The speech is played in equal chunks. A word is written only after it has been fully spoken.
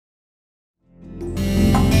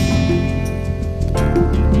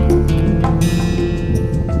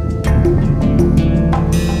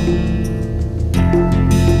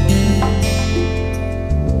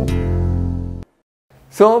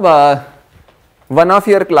So, one of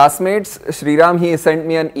your classmates, Sriram, he sent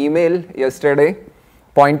me an email yesterday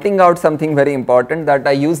pointing out something very important, that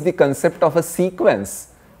I use the concept of a sequence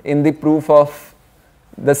in the proof of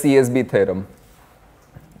the CSB theorem.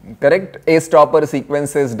 Correct? A stopper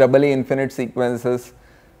sequences, doubly infinite sequences,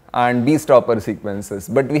 and B stopper sequences.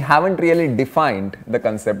 But we haven't really defined the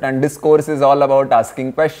concept, and this course is all about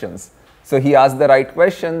asking questions. So he asked the right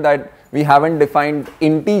question, that we haven't defined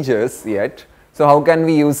integers yet. So how can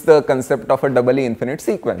we use the concept of a doubly infinite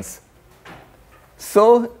sequence?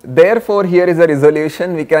 So therefore here is a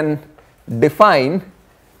resolution. We can define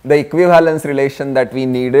the equivalence relation that we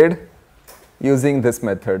needed using this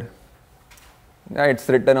method. It's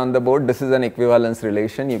written on the board. This is an equivalence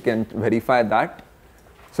relation. You can verify that.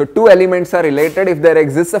 So two elements are related if there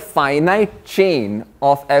exists a finite chain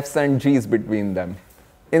of f's and g's between them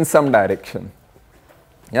in some direction.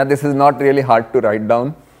 Yeah, this is not really hard to write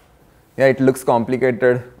down. Yeah, it looks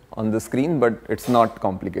complicated on the screen, but it's not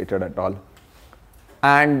complicated at all.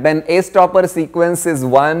 And then A stopper sequence is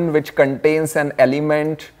one which contains an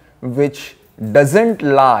element which doesn't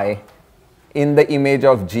lie in the image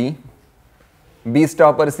of G. B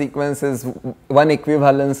stopper sequence is one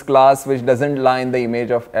equivalence class which doesn't lie in the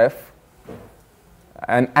image of F,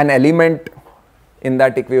 and an element in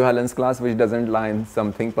that equivalence class which doesn't lie in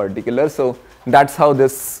something particular. So that's how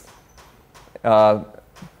this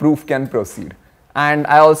proof can proceed. And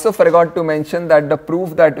I also forgot to mention that the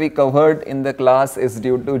proof that we covered in the class is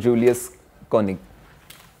due to Julius Koenig.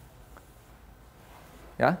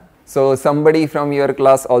 Yeah. So somebody from your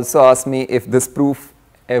class also asked me if this proof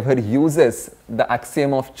ever uses the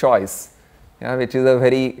axiom of choice, yeah, which is a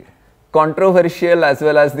very controversial as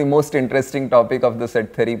well as the most interesting topic of the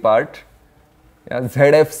set theory part. Yeah,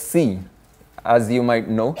 ZFC, as you might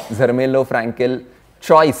know, Zermelo-Frankel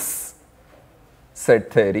choice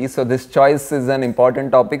set theory. So this choice is an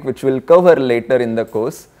important topic which we'll cover later in the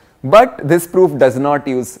course, but this proof does not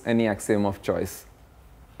use any axiom of choice,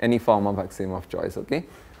 any form of axiom of choice. Okay.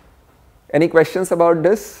 Any questions about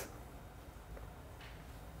this?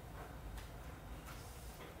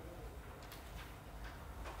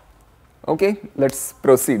 Okay, let's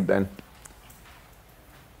proceed then.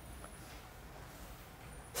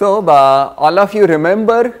 So, all of you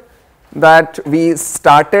remember that we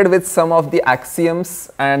started with some of the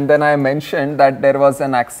axioms, and then I mentioned that there was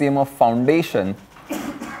an axiom of foundation.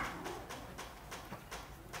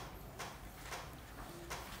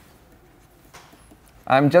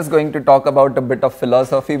 I am just going to talk about a bit of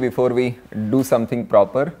philosophy before we do something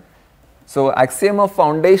proper. So axiom of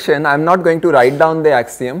foundation, I am not going to write down the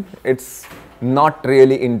axiom, it's not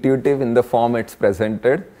really intuitive in the form it's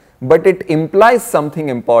presented, but it implies something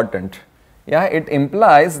important. Yeah, it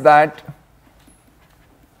implies that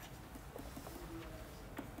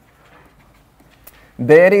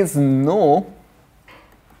there is no,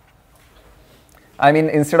 I mean,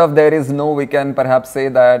 instead of there is no, we can perhaps say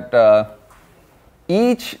that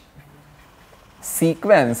each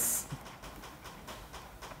sequence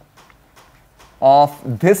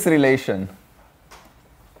of this relation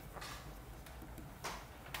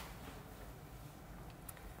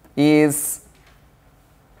is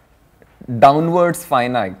downwards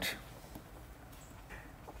finite.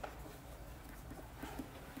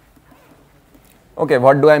 Okay,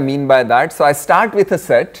 what do I mean by that? So I start with a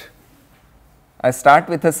set. I start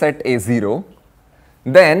with a set A0.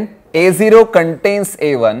 Then A0 contains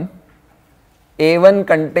A1. A1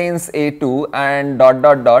 contains A2 and dot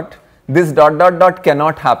dot dot. This dot dot dot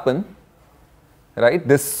cannot happen, right?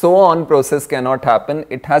 This so on process cannot happen.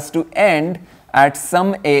 It has to end at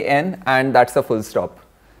some an, and that's a full stop.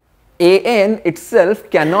 An itself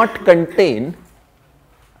cannot contain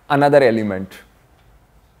another element.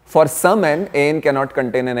 For some an cannot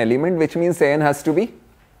contain an element, which means an has to be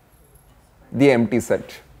the empty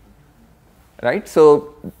set, right?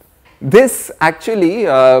 So this actually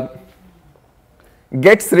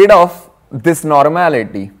gets rid of this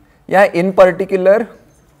normality. Yeah, in particular,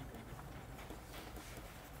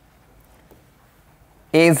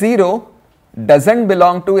 A0 doesn't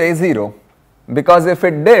belong to A0, because if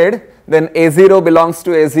it did, then A0 belongs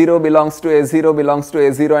to A0 belongs to A0 belongs to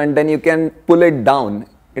A0, and then you can pull it down.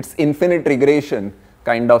 It's infinite regression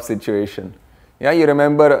kind of situation. Yeah, you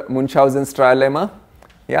remember Munchausen's trilemma?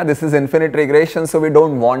 Yeah, this is infinite regression, so we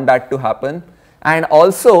don't want that to happen. And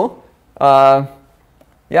also,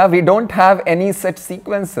 yeah, we don't have any such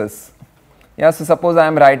sequences. Yeah, so suppose I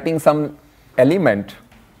am writing some element.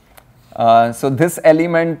 So this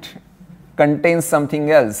element contains something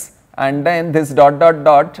else, and then this dot dot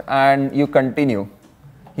dot, and you continue.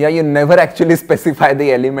 Yeah, you never actually specify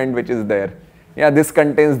the element which is there. Yeah, this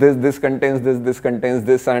contains this contains this contains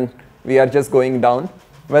this, and we are just going down.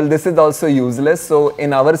 Well, this is also useless. So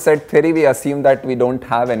in our set theory, we assume that we don't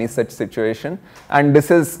have any such situation, and this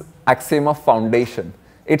is axiom of foundation.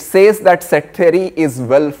 It says that set theory is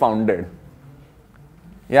well founded.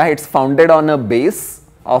 Yeah, it's founded on a base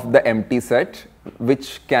of the empty set,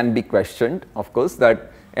 which can be questioned, of course,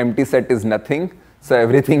 that empty set is nothing, so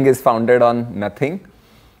everything is founded on nothing.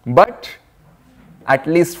 But at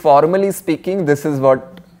least formally speaking, this is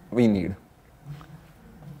what we need.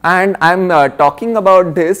 And I'm talking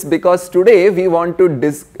about this because today we want to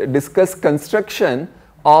discuss construction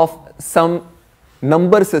of some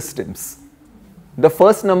number systems. The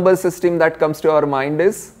first number system that comes to our mind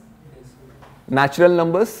is natural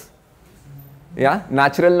numbers. Yeah,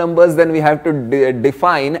 natural numbers, then we have to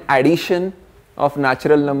define addition of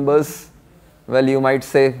natural numbers. Well, you might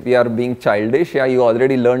say we are being childish. Yeah, you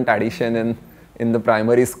already learnt addition in the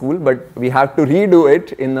primary school, but we have to redo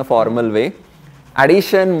it in a formal way.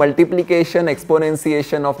 Addition, multiplication,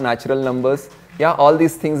 exponentiation of natural numbers. Yeah, all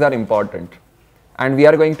these things are important, and we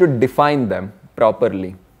are going to define them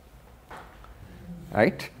properly.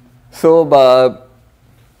 Right? So,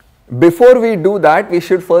 before we do that, we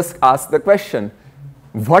should first ask the question,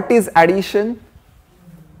 what is addition?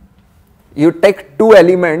 You take two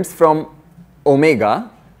elements from omega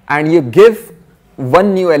and you give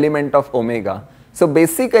one new element of omega. So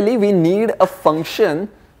basically we need a function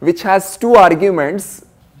which has two arguments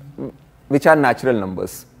which are natural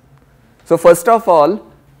numbers. So first of all,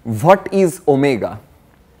 what is omega?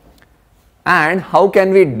 And how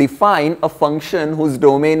can we define a function whose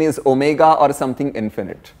domain is omega or something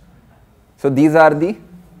infinite? So these are the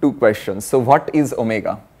two questions. So what is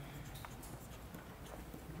omega?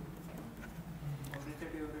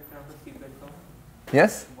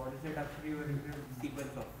 Yes? What is it actually you are referring to sequence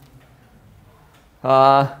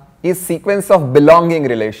of? Is sequence of belonging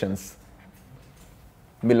relations.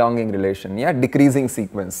 Belonging relation, yeah, decreasing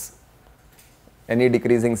sequence. Any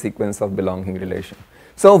decreasing sequence of belonging relation.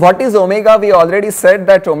 So what is omega? We already said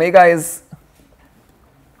that omega is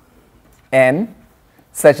n,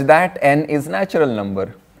 such that n is natural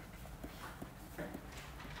number.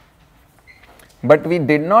 But we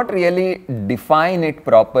did not really define it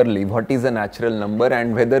properly, what is a natural number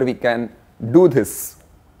and whether we can do this.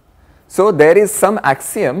 So there is some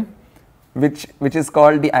axiom which is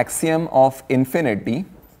called the axiom of infinity.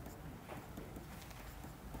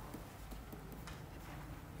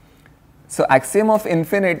 So axiom of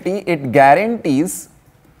infinity, it guarantees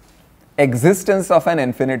existence of an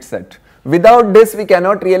infinite set. Without this, we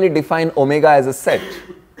cannot really define omega as a set.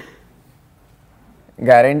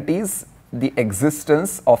 Guarantees the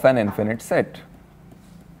existence of an infinite set.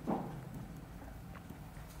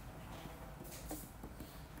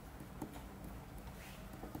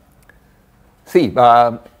 See,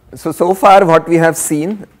 so far what we have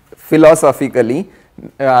seen philosophically,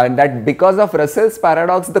 that because of Russell's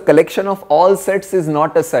paradox, the collection of all sets is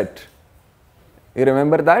not a set. You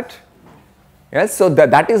remember that? Yes, so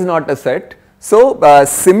that is not a set. So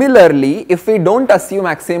similarly, if we don't assume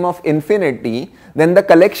axiom of infinity, then the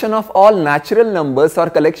collection of all natural numbers or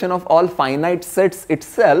collection of all finite sets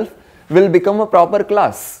itself will become a proper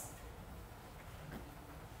class.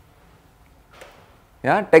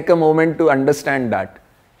 Yeah, take a moment to understand that.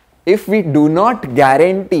 If we do not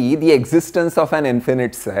guarantee the existence of an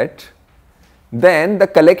infinite set, then the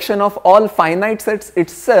collection of all finite sets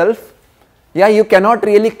itself, yeah, you cannot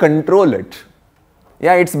really control it.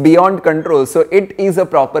 Yeah, it's beyond control, so it is a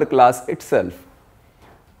proper class itself.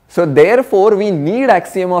 So therefore, we need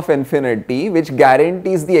axiom of infinity which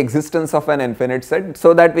guarantees the existence of an infinite set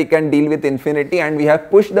so that we can deal with infinity, and we have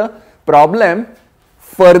pushed the problem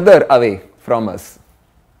further away from us.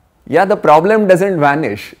 Yeah, the problem doesn't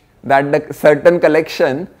vanish, that the certain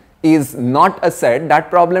collection is not a set, that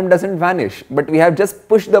problem doesn't vanish, but we have just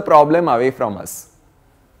pushed the problem away from us.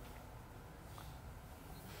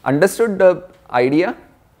 Understood the idea?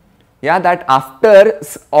 Yeah, that after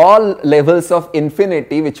all levels of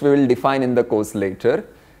infinity, which we will define in the course later,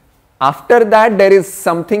 after that there is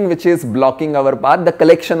something which is blocking our path, the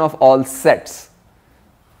collection of all sets,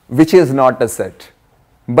 which is not a set.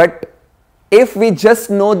 But if we just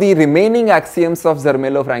know the remaining axioms of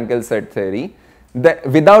Zermelo-Fraenkel set theory,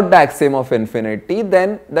 without the axiom of infinity,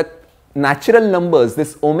 then the natural numbers,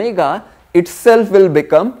 this omega itself will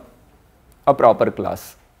become a proper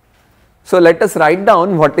class. So let us write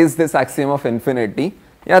down what is this axiom of infinity.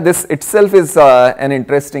 Yeah, this itself is an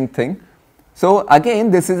interesting thing. So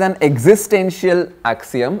again, this is an existential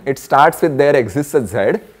axiom. It starts with there exists a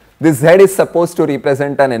z. This z is supposed to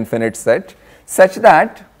represent an infinite set such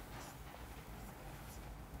that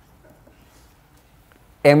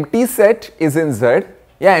empty set is in Z.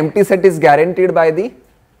 Yeah, empty set is guaranteed by the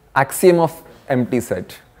axiom of empty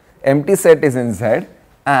set. Empty set is in Z,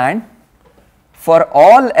 and for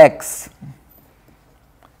all x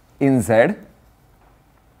in Z,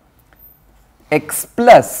 x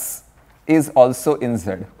plus is also in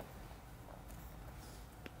Z.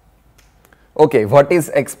 Okay, what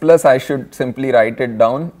is x plus? I should simply write it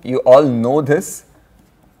down. You all know this.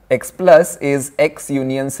 X plus is x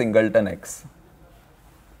union singleton x.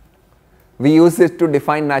 We use it to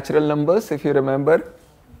define natural numbers, if you remember.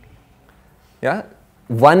 Yeah,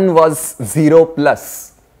 1 was 0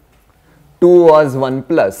 plus, 2 was 1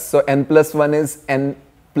 plus, so n plus 1 is n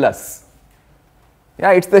plus.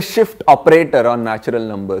 Yeah, it's the shift operator on natural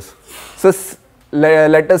numbers. So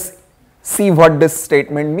let us see what this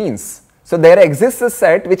statement means. So there exists a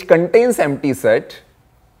set which contains empty set,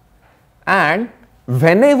 and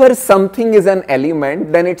whenever something is an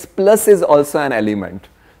element, then its plus is also an element.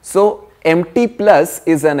 So empty plus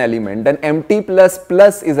is an element, then empty plus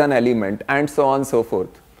plus is an element, and so on and so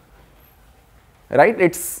forth. Right?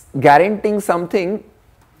 It's guaranteeing something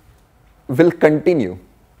will continue.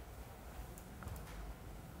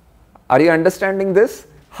 Are you understanding this?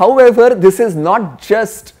 However, this is not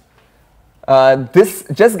just, this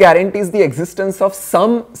just guarantees the existence of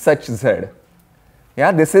some such Z.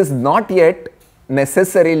 Yeah, this is not yet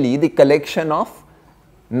necessarily the collection of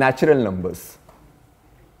natural numbers.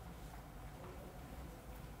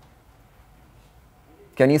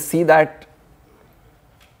 Can you see that?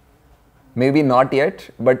 Maybe not yet,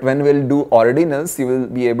 but when we'll do ordinals, you will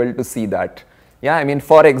be able to see that. Yeah, I mean,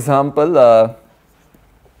 for example,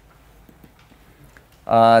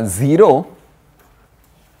 0,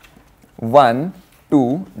 1,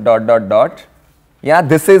 2, dot, dot, dot. Yeah,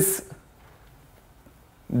 this is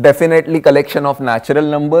definitely collection of natural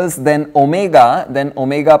numbers, then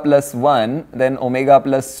omega plus 1, then omega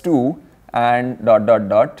plus 2, and dot, dot,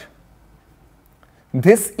 dot.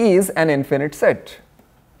 This is an infinite set.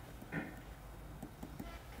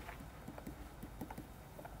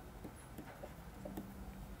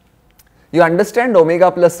 You understand omega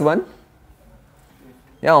plus 1?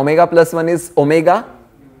 Yeah, omega plus 1 is omega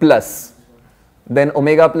plus. Then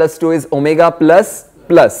omega plus 2 is omega plus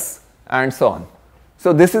plus, and so on.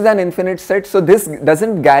 So this is an infinite set. So this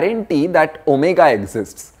doesn't guarantee that omega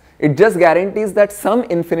exists. It just guarantees that some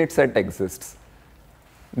infinite set exists.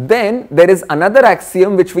 Then there is another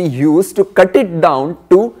axiom which we use to cut it down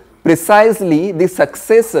to precisely the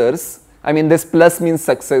successors. I mean, this plus means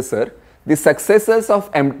successor. The successors of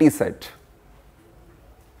empty set.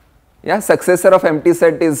 Yeah, successor of empty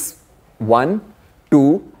set is 1,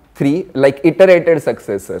 2, 3, like iterated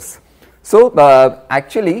successors. So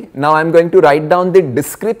actually, now I am going to write down the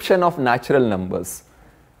description of natural numbers.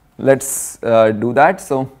 Let's do that.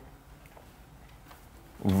 So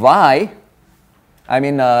y, I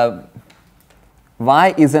mean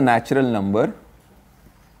y is a natural number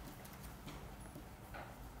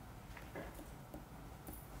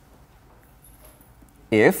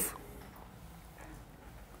if,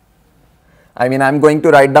 I mean, I am going to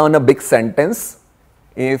write down a big sentence,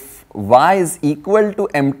 if y is equal to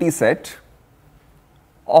empty set,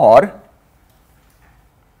 or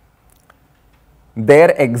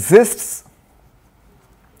there exists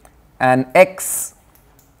an x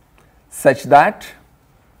such that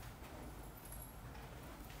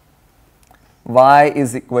y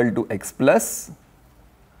is equal to x plus.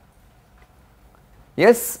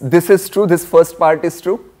 Yes, this is true, this first part is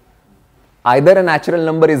true. Either a natural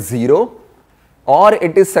number is 0 or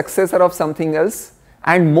it is successor of something else,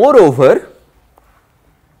 and moreover,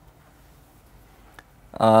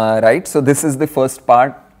 right, so this is the first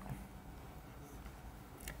part,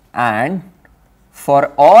 and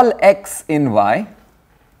for all x in y,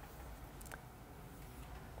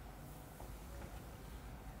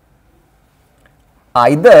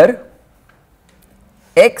 either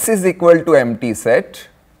x is equal to empty set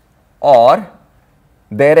or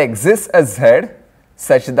there exists a z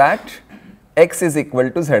such that x is equal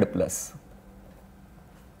to z plus.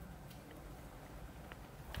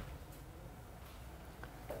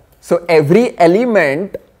 So every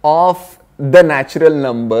element of the natural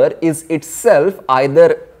number is itself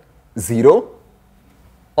either 0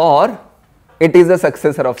 or it is a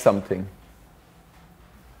successor of something.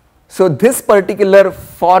 So this particular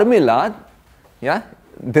formula, yeah,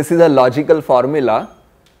 this is a logical formula.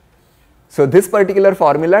 So this particular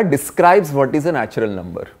formula describes what is a natural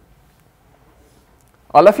number.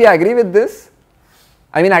 All of you agree with this?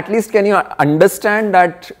 I mean, at least can you understand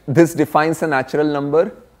that this defines a natural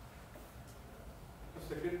number?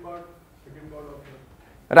 Second part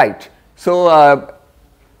of Right. So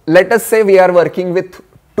let us say we are working with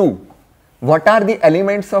 2. What are the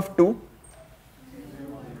elements of 2?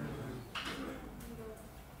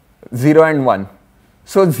 0 and 1.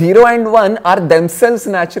 So 0 and 1 are themselves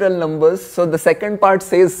natural numbers. So the second part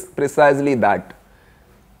says precisely that.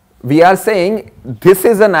 We are saying this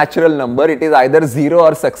is a natural number, it is either 0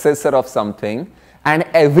 or successor of something, and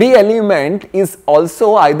every element is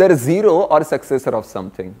also either 0 or successor of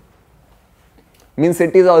something. Means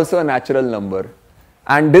it is also a natural number,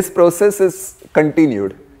 and this process is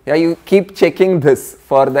continued. Yeah, you keep checking this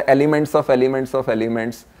for the elements of elements of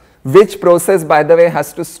elements, which process, by the way,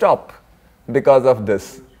 has to stop because of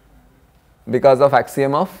this, because of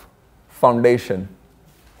axiom of foundation.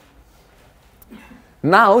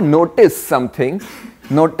 Now notice something,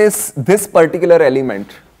 notice this particular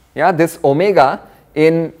element, yeah, this omega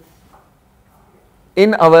in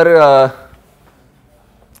our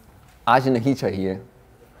आज नहीं चाहिए,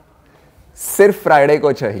 सिर्फ Friday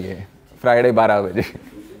को चाहिए, Friday 12 बजे.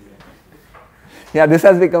 Yeah, this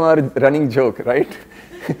has become our running joke, right?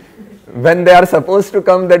 When they are supposed to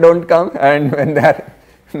come, they don't come, and when they are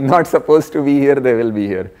not supposed to be here, they will be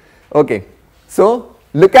here. Okay, so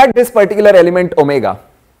look at this particular element omega.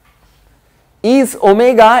 Is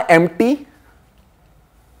omega empty?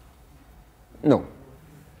 No.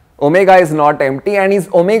 Omega is not empty, and is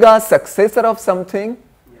omega a successor of something?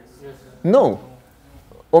 Yes. No.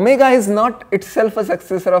 Omega is not itself a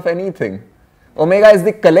successor of anything. Omega is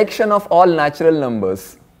the collection of all natural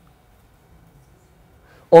numbers.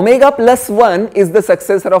 Omega plus 1 is the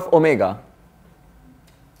successor of omega.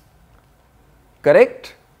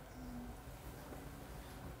 Correct?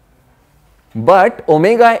 But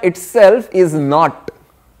omega itself is not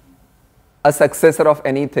a successor of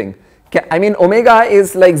anything. I mean, omega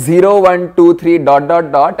is like 0, 1, 2, 3, dot,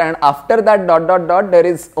 dot, dot, and after that dot, dot, dot, there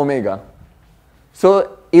is omega.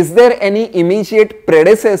 So, is there any immediate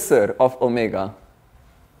predecessor of omega?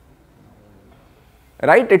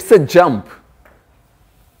 Right? It's a jump,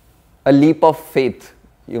 a leap of faith,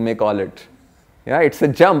 you may call it. Yeah, it's a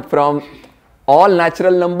jump from all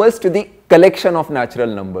natural numbers to the collection of natural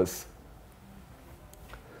numbers.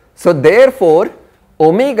 So therefore,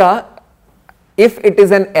 omega, if it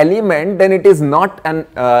is an element, then it is not an,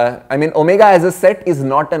 omega as a set is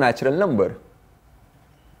not a natural number.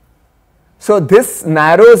 So this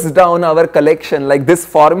narrows down our collection, like this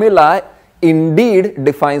formula indeed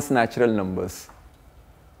defines natural numbers.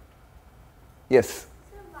 Yes?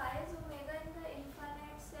 So why is omega in the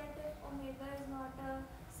infinite set if omega is not a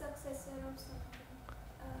successor of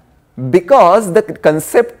something? Because the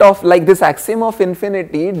concept of like this axiom of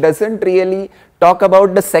infinity doesn't really talk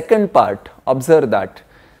about the second part. Observe that.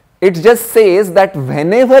 It just says that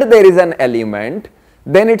whenever there is an element,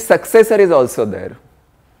 then its successor is also there.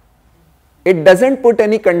 It doesn't put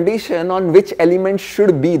any condition on which element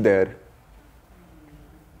should be there.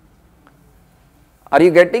 Are you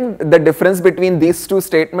getting the difference between these two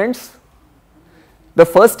statements? The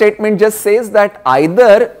first statement just says that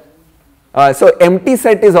either, so empty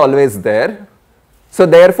set is always there. So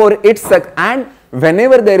therefore, and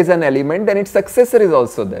whenever there is an element, then its successor is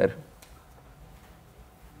also there.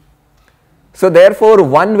 So therefore,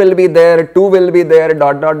 1 will be there, 2 will be there,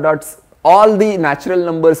 dot, dot, dots. All the natural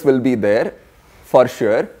numbers will be there for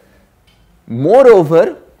sure.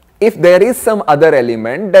 Moreover, if there is some other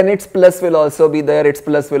element, then its plus will also be there, its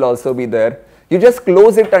plus will also be there. You just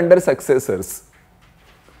close it under successors.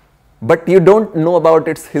 But you don't know about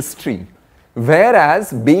its history.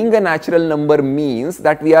 Whereas being a natural number means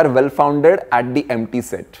that we are well founded at the empty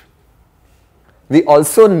set. We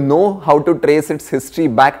also know how to trace its history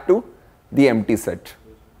back to the empty set.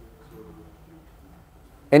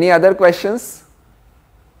 Any other questions?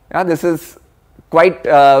 Yeah, this is quite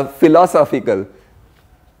philosophical.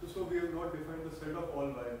 So we have not defined the set of all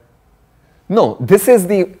y. No, this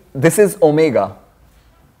is omega.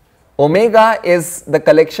 Omega is the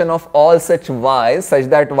collection of all such y's such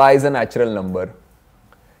that y is a natural number.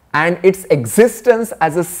 And its existence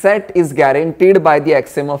as a set is guaranteed by the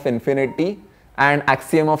axiom of infinity and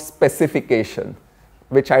axiom of specification,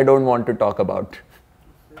 which I don't want to talk about.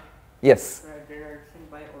 Yes?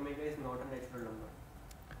 Why omega is not a natural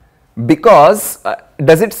number? Because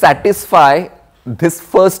does it satisfy this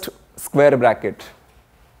first square bracket?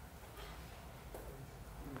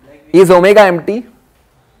 Is omega empty?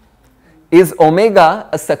 Is omega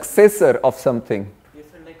a successor of something? Yes,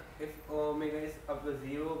 sir, like if omega is up to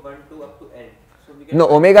 0, 1, 2, up to n. So we can No,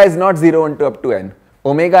 omega is not 0, 1, 2 up to n.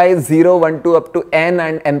 Omega is 0, 1, 2 up to n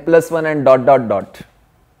and n plus 1 and dot, dot, dot.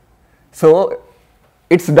 So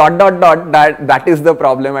it's dot, dot, dot, that is the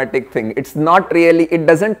problematic thing. It's not really, it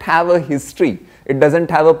doesn't have a history. It doesn't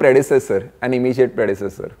have a predecessor, an immediate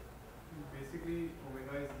predecessor. Basically,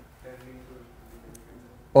 omega is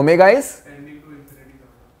Omega is? Tending to infinity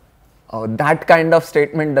gamma. Oh, that kind of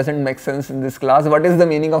statement doesn't make sense in this class. What is the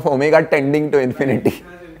meaning of omega tending to infinity? It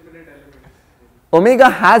has infinite elements. Omega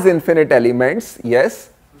has infinite elements, yes.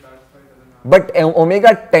 So that's why it doesn't have. But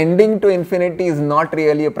omega tending to infinity is not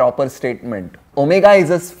really a proper statement. Omega is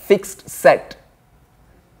a fixed set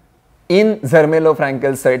in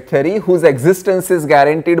Zermelo-Fraenkel set theory whose existence is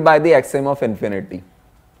guaranteed by the axiom of infinity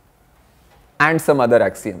and some other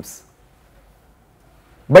axioms.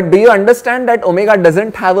 But do you understand that omega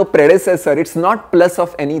doesn't have a predecessor? It's not plus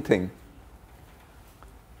of anything.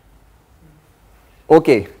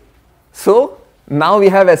 Okay, so now we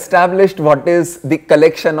have established what is the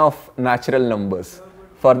collection of natural numbers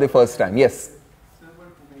for the first time. Yes? Sir, but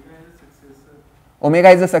omega is a successor. Omega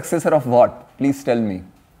is a successor of what? Please tell me.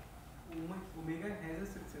 Omega has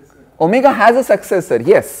a successor. Omega has a successor,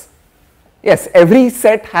 yes. Yes, every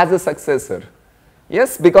set has a successor.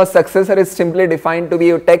 Yes, because successor is simply defined to be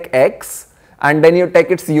you take x and then you take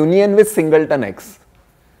its union with singleton x.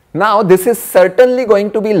 Now this is certainly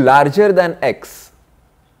going to be larger than x.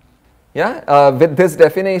 Yeah, with this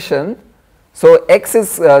definition, so x is,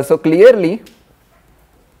 so clearly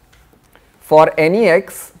for any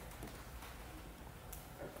x,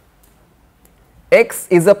 x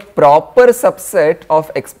is a proper subset of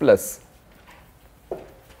x plus.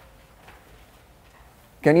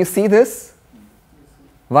 Can you see this?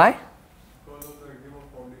 Why? Because of the axiom of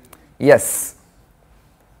foundation. Yes.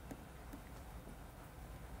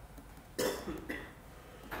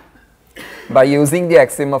 By using the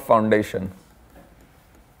axiom of foundation.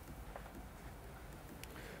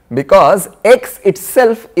 Because x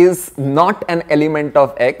itself is not an element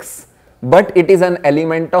of x, but it is an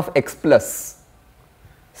element of x plus.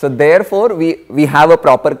 So therefore, we have a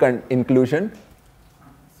proper inclusion.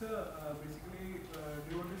 Sir, basically,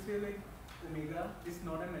 do you want to say like omega is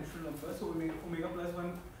not a natural number, so omega plus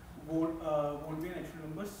 1 won't be a natural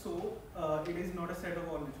number, so it is not a set of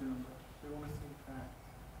all natural numbers. Do you want to say that?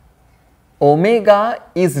 Omega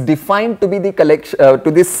is defined to be the collection, to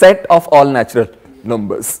the set of all natural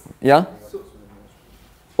numbers. Yeah? So,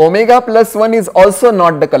 Omega plus 1 is also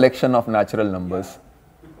not the collection of natural numbers.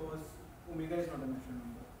 because omega is not a natural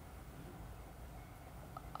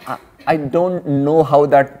number. I don't know how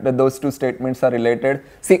those two statements are related.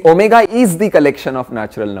 See, omega is the collection of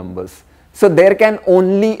natural numbers. So there can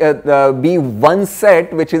only be one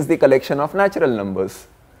set which is the collection of natural numbers.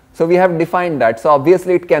 So we have defined that. So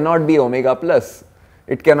obviously it cannot be omega plus.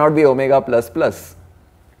 It cannot be omega plus plus.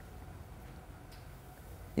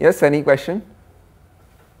 Yes, any question?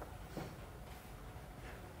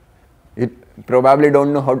 You probably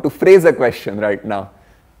don't know how to phrase a question right now.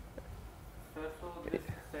 Sir, so this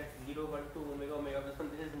set 0, 1, 2, omega, omega plus 1,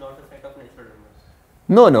 this is not a set of natural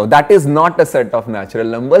numbers. No, that is not a set of natural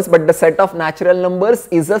numbers, but the set of natural numbers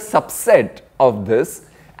is a subset of this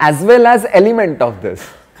as well as element of this.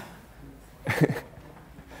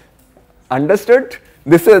 Understood?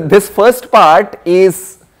 This first part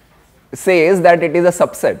says that it is a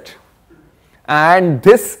subset, and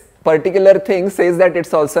this particular thing says that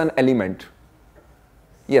it's also an element.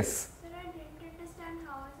 Yes? Sir, I didn't understand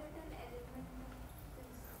how is it an element of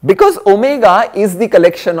this? Because omega is the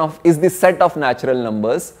collection of, is the set of natural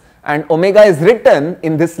numbers, and omega is written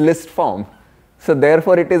in this list form. So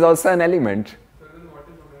therefore it is also an element. So then what is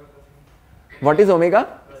omega plus 1? What is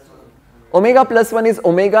omega? Plus 1. Omega plus 1 is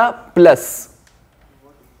omega plus.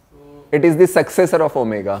 So, It is the successor of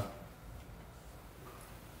omega.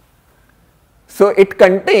 So it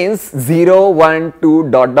contains 0, 1, 2,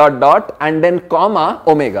 dot, dot, dot, and then comma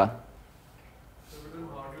omega. then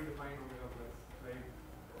how do you define omega plus?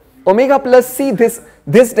 Like, Omega plus, see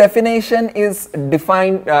this definition is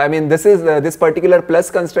defined, this particular plus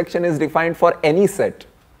construction is defined for any set.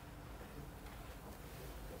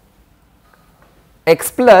 X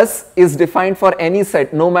plus is defined for any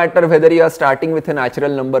set, no matter whether you are starting with a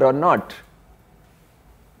natural number or not.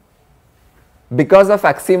 Because of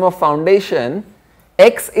axiom of foundation,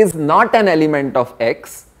 x is not an element of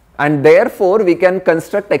x, and therefore we can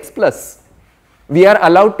construct x plus. We are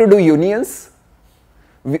allowed to do unions.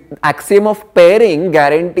 Axiom of pairing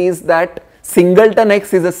guarantees that singleton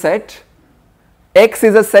x is a set. X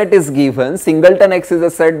is a set is given, singleton x is a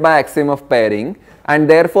set by axiom of pairing, and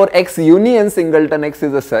therefore x union singleton x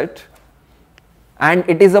is a set, and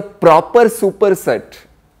it is a proper superset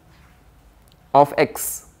of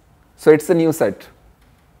x. So it's a new set.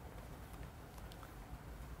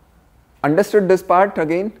 Understood this part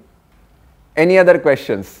again? Any other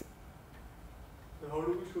questions? so how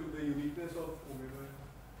do we show the uniqueness of omega?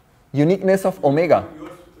 Uniqueness of omega. You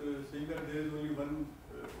are saying that there is only one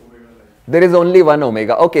omega, like. There is only one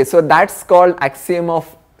omega. Okay, so that's called axiom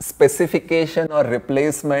of specification or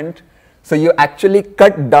replacement. So you actually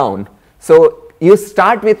cut down. So you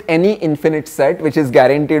start with any infinite set which is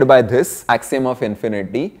guaranteed by this axiom of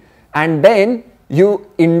infinity, and then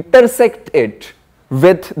you intersect it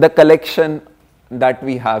with the collection that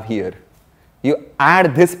we have here. You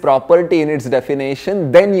add this property in its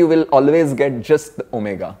definition, then you will always get just the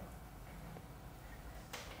omega.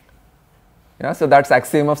 Yeah, so that's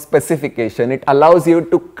axiom of specification. It allows you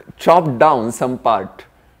to chop down some part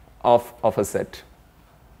of a set.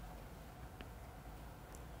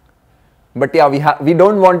 But yeah, we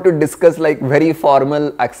don't want to discuss like very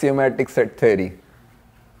formal axiomatic set theory.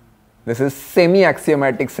 This is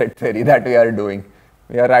semi-axiomatic set theory that we are doing.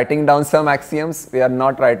 We are writing down some axioms, we are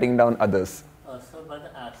not writing down others. So, but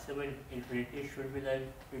the axiom in infinity should be like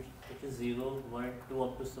it is 0, 1, 2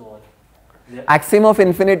 up to so on. Axiom of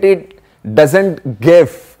infinity doesn't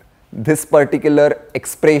give this particular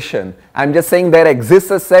expression. I am just saying there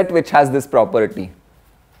exists a set which has this property.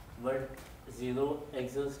 But 0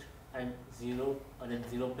 exists and 0 and then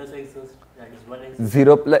 0 plus exists, that is 1 exists.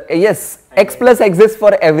 0 plus, yes, And x plus exists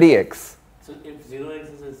for every x. So if 0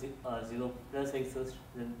 exists, 0 plus exists,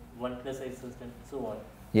 then 1 plus exists and so on.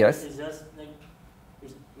 Yes. It's just like,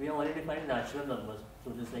 we have already defined natural numbers.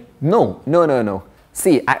 So just like. No.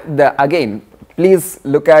 See, again, please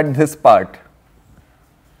look at this part.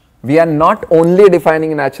 We are not only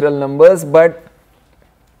defining natural numbers, but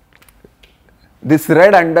this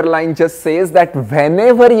red underline just says that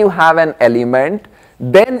whenever you have an element,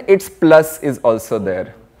 then its plus is also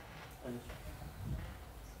there.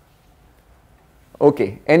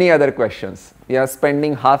 Okay, any other questions? We are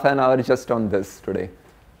spending half an hour just on this today.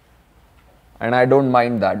 And I don't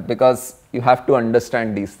mind that because you have to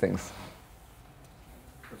understand these things.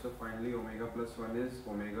 So finally omega plus 1 is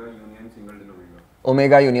omega union singleton omega.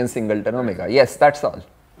 Omega union singleton omega. Yes, that's all.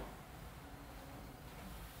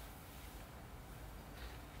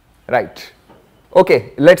 Right.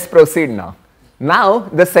 Okay, let's proceed now. Now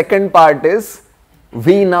the second part is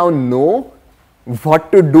we now know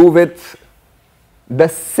what to do with the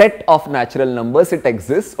set of natural numbers. It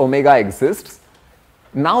exists, omega exists.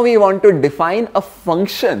 Now we want to define a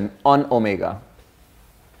function on omega.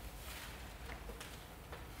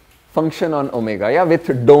 Function on omega, yeah,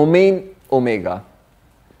 with domain omega.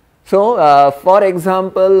 So, for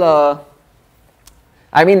example,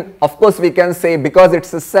 I mean, of course we can say because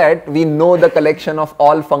it's a set, we know the collection of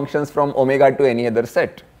all functions from omega to any other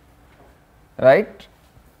set, right?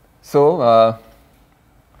 So,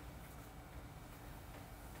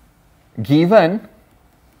 given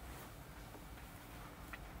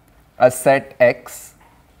a set X,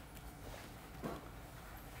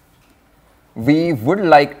 we would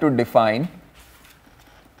like to define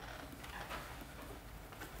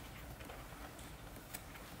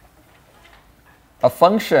a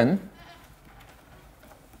function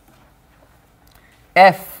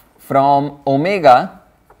f from omega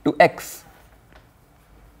to x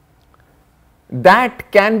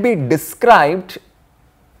that can be described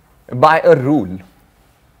by a rule.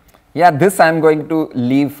 Yeah, this I am going to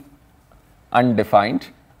leave undefined.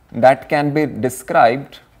 That can be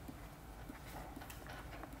described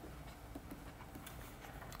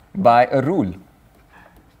by a rule.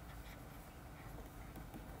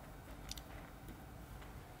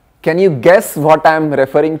 Can you guess what I am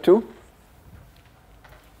referring to?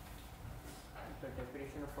 The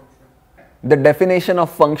definition of function. The definition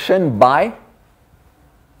of function by?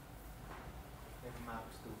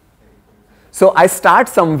 So I start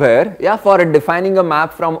somewhere, yeah, for defining a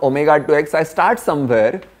map from omega to x, I start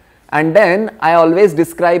somewhere and then I always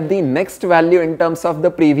describe the next value in terms of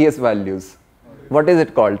the previous values. What is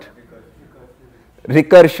it called?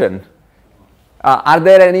 Recursion. Are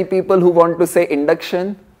there any people who want to say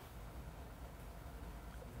induction?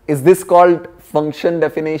 Is this called function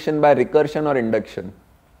definition by recursion or induction?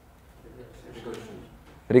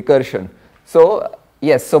 Recursion. So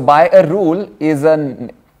yes, so by a rule is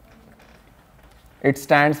it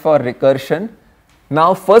stands for recursion.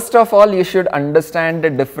 Now first of all you should understand the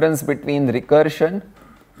difference between recursion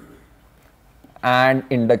and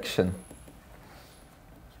induction.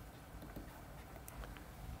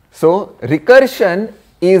 So recursion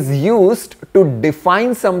is used to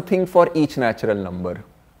define something for each natural number.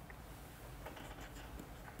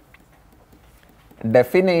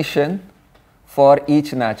 Definition for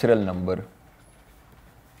each natural number.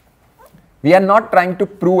 We are not trying to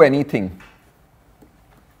prove anything.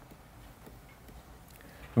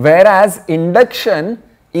 Whereas induction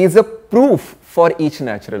is a proof for each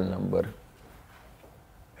natural number.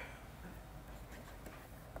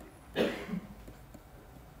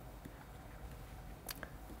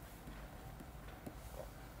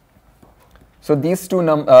 So these two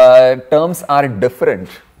terms are different.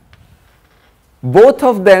 Both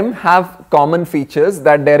of them have common features,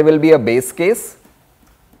 that there will be a base case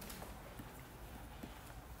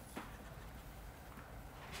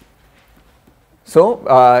So,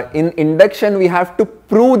 in induction we have to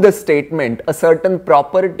prove the statement, a certain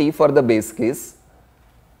property for the base case.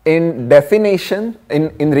 In definition,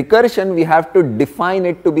 in recursion we have to define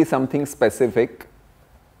it to be something specific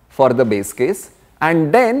for the base case,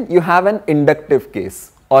 and then you have an inductive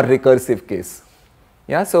case or recursive case.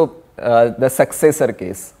 Yeah, so the successor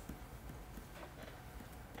case.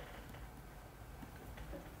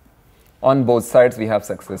 On both sides we have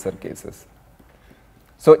successor cases.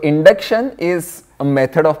 So induction is a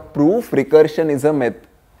method of proof, recursion is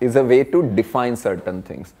a way to define certain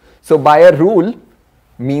things. So by a rule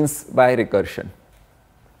means by recursion.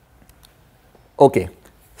 Okay.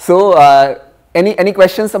 So any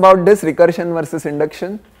questions about this, recursion versus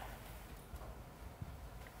induction?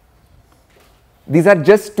 These are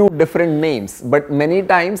just two different names, but many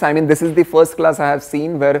times, I mean, this is the first class I have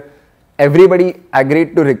seen where everybody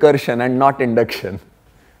agreed to recursion and not induction.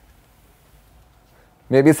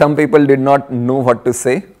 Maybe some people did not know what to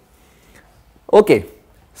say. Okay,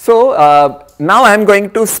 so now I am going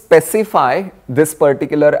to specify this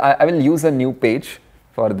particular, I will use a new page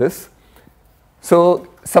for this. So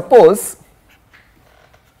suppose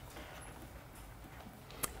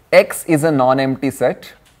X is a non-empty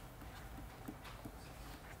set.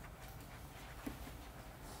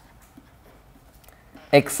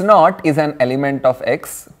 X0 is an element of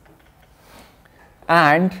X,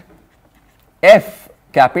 and F,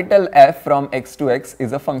 capital F from X to X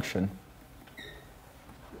is a function.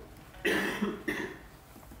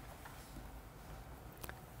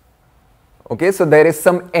 Okay, so there is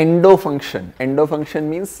some endo function. Endo function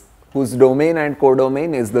means whose domain and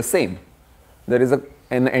codomain is the same. There is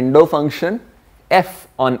an endo function F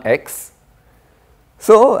on X.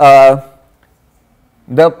 So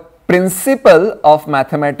the principle of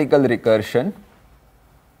mathematical recursion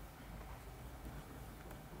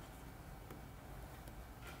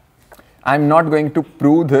I am not going to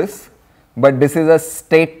prove this, but this is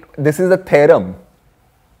a theorem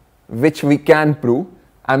which we can prove.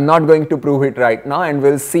 I am not going to prove it right now, and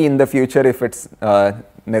we will see in the future if it is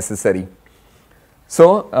necessary.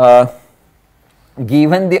 So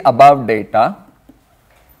given the above data,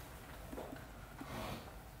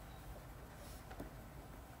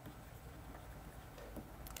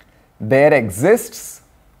 there exists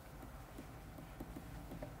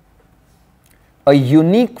a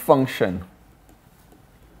unique function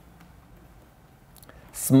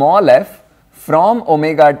small f from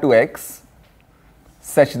omega to x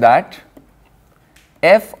such that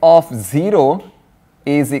f of 0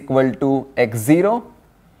 is equal to x0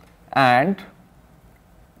 and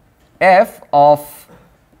f of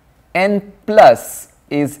n plus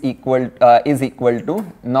is equal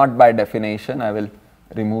to, not by definition, I will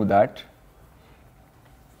remove that,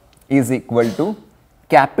 is equal to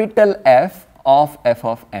capital F of f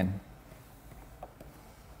of n.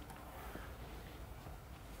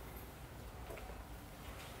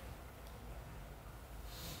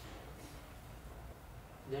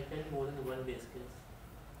 There can be more than one base case.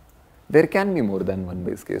 There can be more than one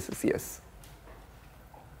base cases, yes.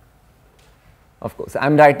 Of course, I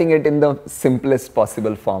am writing it in the simplest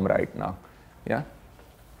possible form right now. Yeah.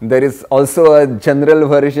 There is also a general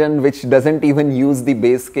version which doesn't even use the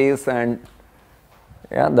base case, and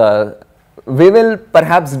yeah, we will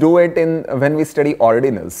perhaps do it when we study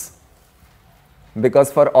ordinals,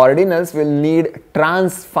 because for ordinals we will need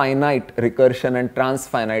transfinite recursion and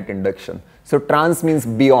transfinite induction. So trans means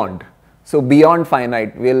beyond. So beyond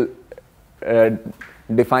finite we will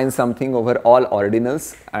define something over all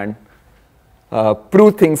ordinals and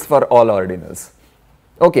prove things for all ordinals.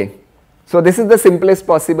 Okay. So this is the simplest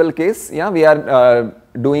possible case. Yeah, we are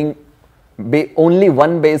doing only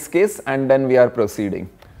one base case and then we are proceeding.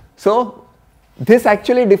 So this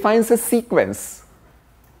actually defines a sequence.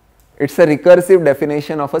 It's a recursive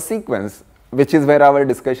definition of a sequence, which is where our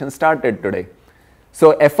discussion started today.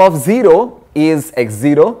 So f of 0 is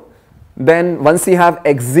x0. Then once you have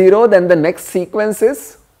x0, then the next sequence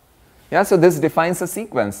is, yeah, so this defines a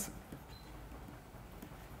sequence.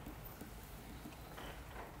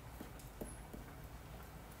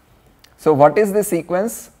 So what is the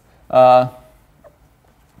sequence? X0,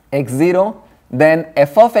 then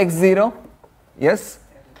f of x0, yes,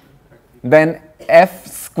 then f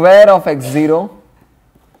square of x0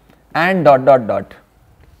 and dot dot dot.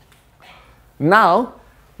 Now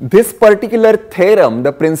this particular theorem,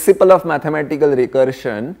 the principle of mathematical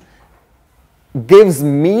recursion, gives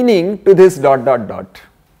meaning to this dot dot dot.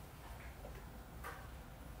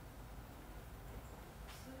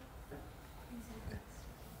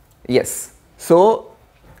 Yes. So,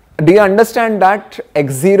 do you understand that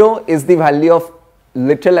x0 is the value of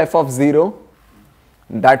little f of 0?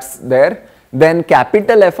 That's there. Then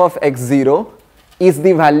capital F of x0 is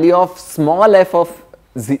the value of small f of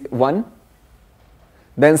 1.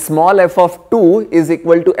 Then small f of 2 is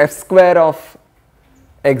equal to f square of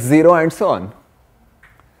x0 and so on.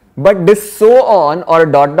 But this so on or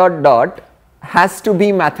dot dot dot has to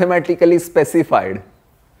be mathematically specified.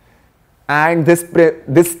 And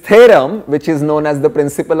this theorem, which is known as the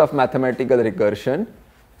principle of mathematical recursion,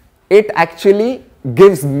 it actually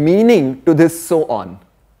gives meaning to this so on.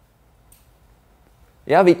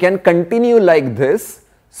 Yeah, we can continue like this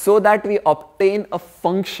so that we obtain a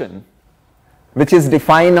function which is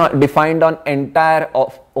defined on entire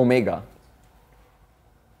of omega.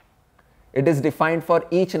 It is defined for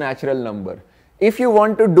each natural number. If you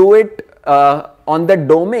want to do it on the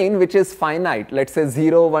domain which is finite, let's say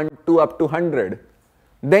 0, 1, 2 up to 100,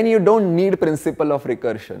 then you don't need principle of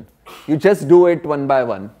recursion. You just do it one by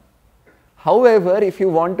one. However, if you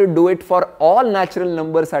want to do it for all natural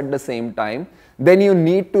numbers at the same time, then you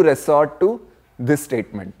need to resort to this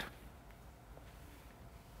statement.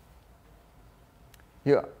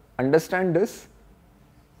 You understand this?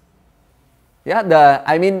 Yeah,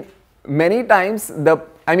 I mean, many times,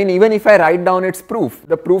 even if I write down its proof,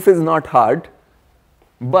 the proof is not hard.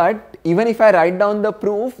 But even if I write down the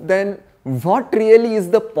proof, then what really is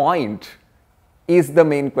the point is the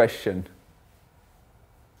main question.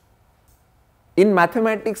 In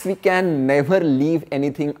mathematics, we can never leave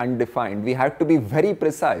anything undefined. We have to be very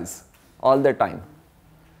precise all the time.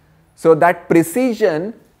 So that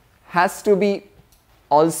precision has to be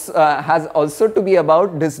also to be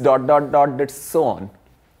about this dot dot dot, that's so on.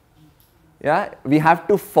 Yeah, we have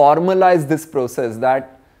to formalize this process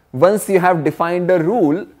that once you have defined a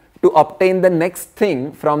rule to obtain the next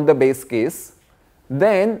thing from the base case,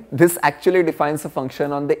 then this actually defines a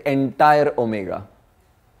function on the entire omega.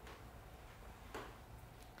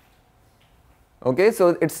 Okay,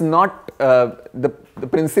 so it's not, the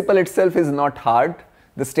principle itself is not hard,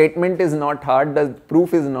 the statement is not hard, the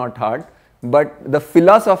proof is not hard, but the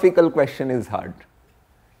philosophical question is hard.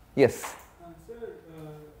 Yes? Sir, is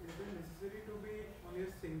it necessary to be only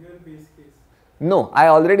a single base case? No, I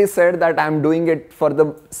already said that I am doing it for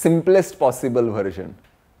the simplest possible version.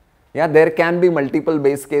 Yeah, there can be multiple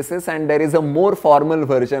base cases and there is a more formal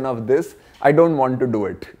version of this. I don't want to do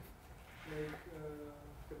it.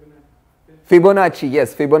 Fibonacci,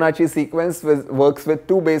 yes, Fibonacci sequence works with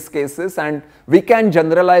 2 base cases and we can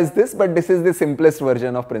generalize this, but this is the simplest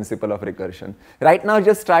version of principle of recursion. Right now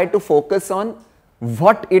just try to focus on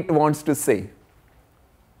what it wants to say,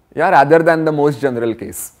 yeah, rather than the most general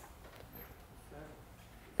case.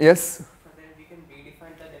 Yes? So then we can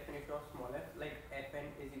redefine the definition of small f, like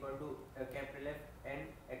fn is equal to capital F n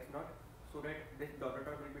x naught, so that this dot dot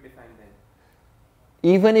dot will be defined then.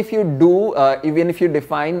 Even if you do, even if you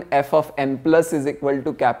define f of n plus is equal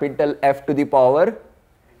to capital F to the power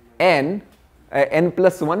n, n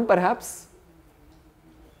plus 1 perhaps,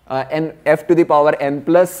 n f to the power n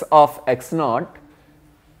plus of x naught,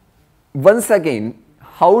 once again,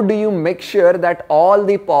 how do you make sure that all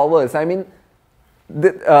the powers, I mean,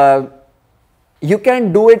 you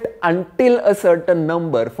can do it until a certain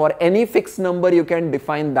number. For any fixed number, you can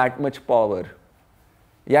define that much power.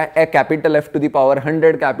 Yeah, a capital F to the power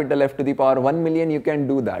 100, capital F to the power 1 million, you can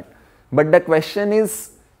do that. But the question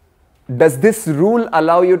is, does this rule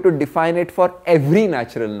allow you to define it for every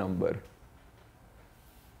natural number?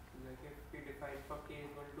 Like if we define for k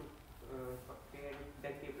equal to k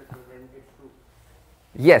then k plus 1, then it's true.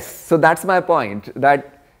 Yes, so that's my point,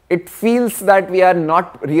 that it feels that we are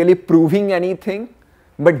not really proving anything,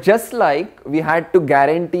 but just like we had to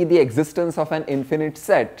guarantee the existence of an infinite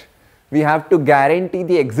set, we have to guarantee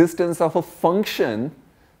the existence of a function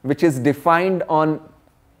which is defined on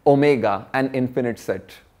omega, an infinite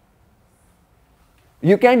set.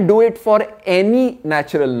 You can do it for any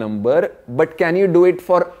natural number, but can you do it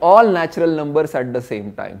for all natural numbers at the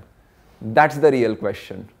same time? That's the real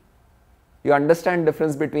question. You understand the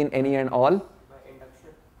difference between any and all? By induction,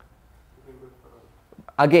 we can do it for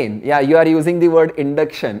all. Again, yeah, you are using the word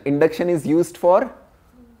induction. Induction is used for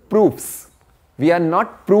proofs. We are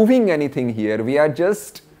not proving anything here. We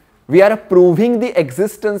are proving the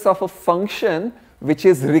existence of a function which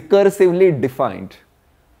is recursively defined,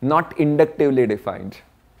 not inductively defined.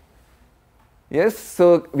 Yes,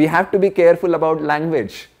 so we have to be careful about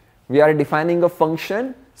language. We are defining a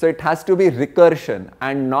function, so it has to be recursion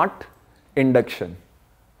and not induction.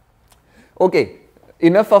 Okay,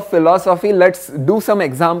 enough of philosophy, let's do some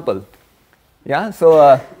example. Yeah,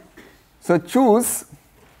 so choose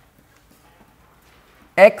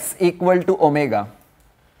x equal to omega,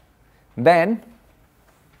 then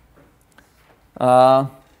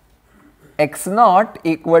x naught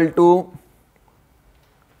equal to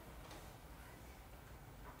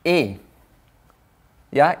a,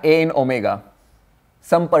 yeah, a in omega,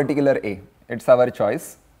 some particular a, it's our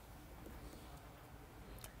choice,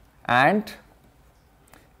 and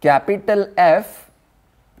capital F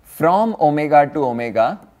from omega to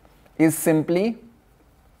omega is simply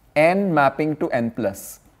n mapping to n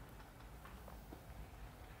plus.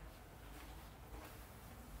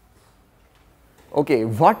 Okay,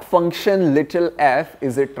 what function little f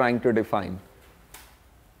is it trying to define?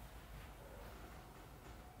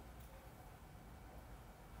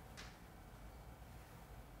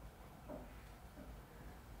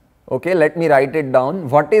 Okay, let me write it down.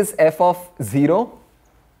 What is f of 0?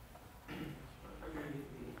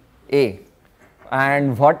 A.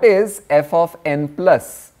 And what is f of n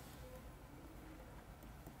plus?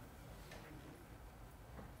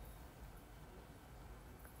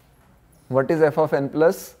 What is f of n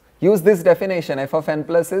plus? Use this definition. F of n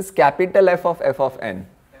plus is capital F of n.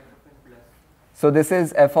 So this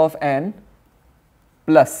is f of n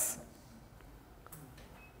plus.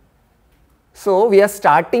 So we are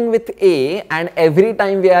starting with a and every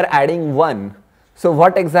time we are adding 1. So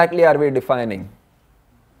what exactly are we defining?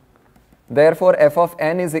 Therefore f of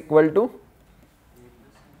n is equal to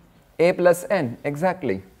a plus n,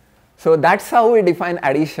 exactly. So that's how we define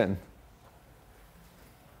addition.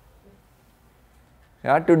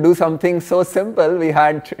 Yeah, to do something so simple we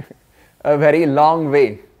had a very long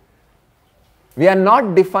way. We are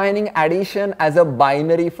not defining addition as a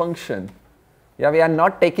binary function. Yeah, we are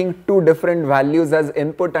not taking two different values as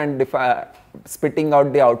input and spitting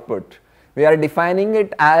out the output. We are defining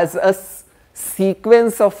it as a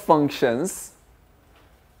sequence of functions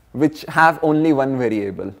which have only one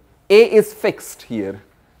variable. A is fixed here.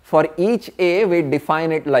 For each a, we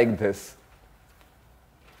define it like this.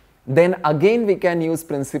 Then again we can use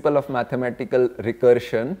principle of mathematical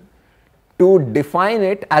recursion to define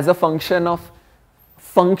it as a function of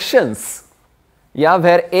functions, yeah,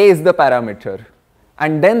 where a is the parameter,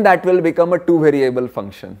 and then that will become a two variable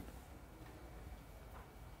function.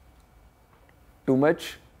 Too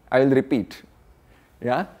much? I will repeat.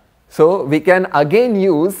 Yeah. So we can again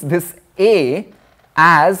use this a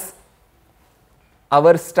as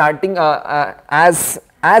our starting as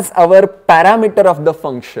our parameter of the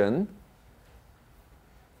function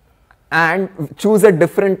and choose a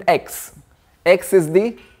different x. X is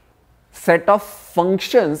the set of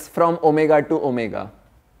functions from omega to omega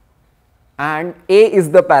and a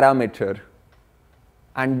is the parameter,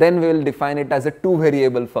 and then we will define it as a two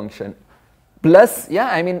variable function. Plus, yeah,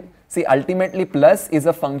 I mean, see, ultimately plus is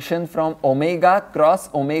a function from omega cross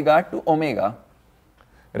omega to omega.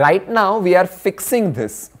 Right now we are fixing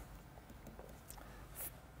this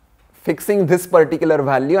particular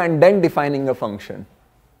value and then defining a function.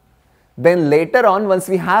 Then later on, once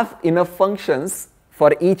we have enough functions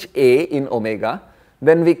for each a in omega,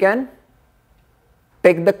 then we can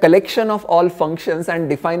take the collection of all functions and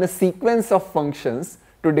define a sequence of functions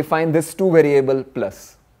to define this two variable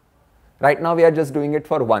plus. Right now we are just doing it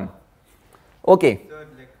for one. Okay. So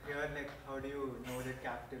how do you know that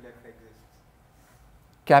capital F exists?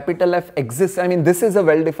 Capital F exists, I mean, this is a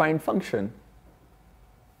well-defined function.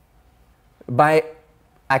 By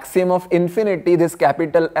axiom of infinity, this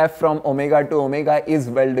capital F from omega to omega is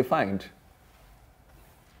well defined.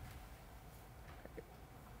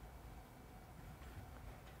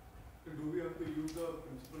 So do we have to use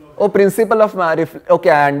the principle of Okay,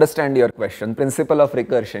 I understand your question. Principle of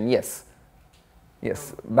recursion, yes.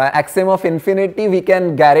 Yes, by axiom of infinity we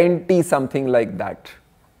can guarantee something like that.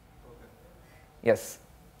 Yes.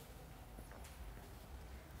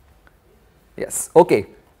 Yes, okay.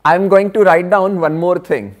 I am going to write down one more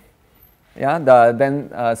thing.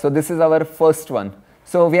 Yeah, so this is our first one.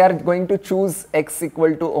 So we are going to choose x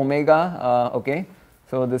equal to omega, okay.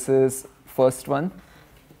 So this is first one.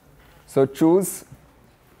 So choose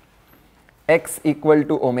x equal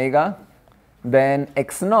to omega, then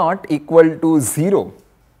x naught equal to 0,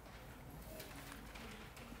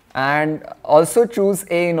 and also choose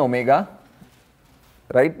a in omega,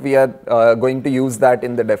 right. We are going to use that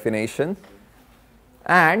in the definition.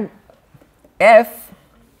 And f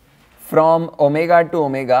from omega to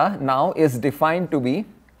omega now is defined to be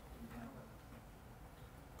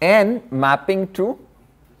n mapping to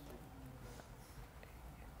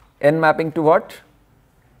what?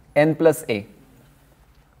 N plus a,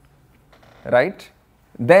 right.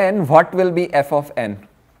 Then what will be f of n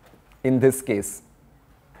in this case?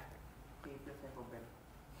 A plus f of n.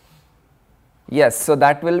 Yes, so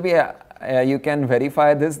that will be you can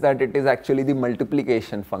verify this, that it is actually the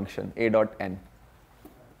multiplication function a dot n.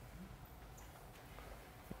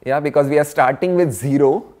 Yeah, because we are starting with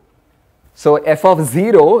 0. So f of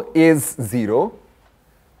 0 is 0,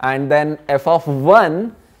 and then f of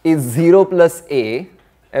 1 is 0 plus a,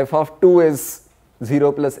 f of 2 is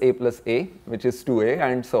 0 plus a, which is 2a,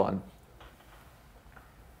 and so on.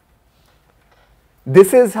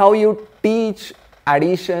 This is how you teach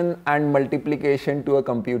addition and multiplication to a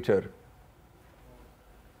computer.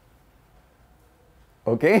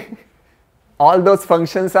 Okay? All those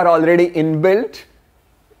functions are already inbuilt.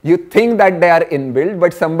 You think that they are inbuilt,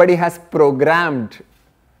 but somebody has programmed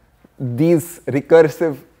these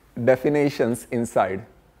recursive definitions inside.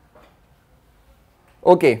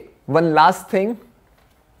 Okay, one last thing.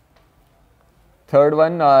 Third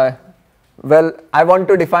one, well, I want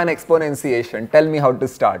to define exponentiation. Tell me how to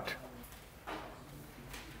start.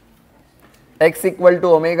 X equal to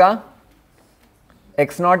omega,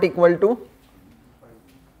 x naught equal to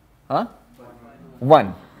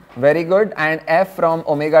 1. Very good. And f from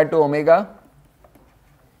omega to omega,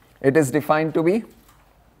 it is defined to be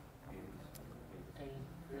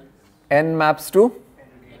n maps to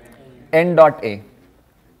n dot a,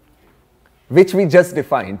 which we just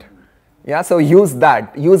defined. Yeah, so use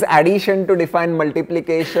that. Use addition to define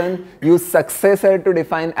multiplication, use successor to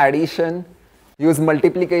define addition, use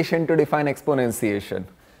multiplication to define exponentiation.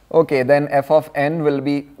 Okay, then f of n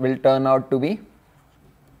will turn out to be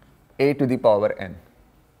a to the power n.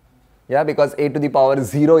 Yeah, because a to the power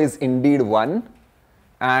 0 is indeed 1,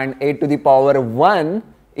 and a to the power 1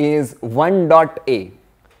 is 1 dot a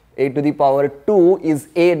to the power 2 is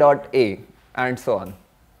a dot a, and so on.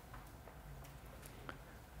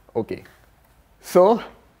 Okay, so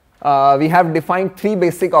we have defined 3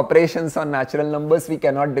 basic operations on natural numbers. We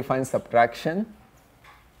cannot define subtraction,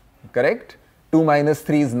 correct? 2 minus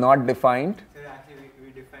 3 is not defined. So actually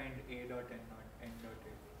we defined a dot n, not n dot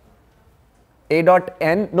a. A dot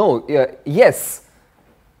n, no, yes,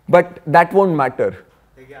 but that won't matter.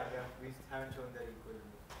 Yeah, we haven't shown that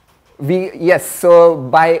equal. Yes, so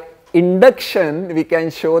by induction we can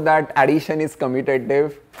show that addition is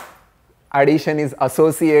commutative, addition is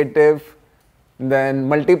associative, then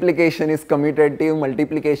multiplication is commutative,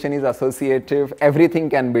 multiplication is associative, everything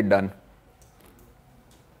can be done.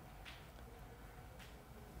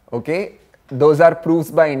 Okay, those are proofs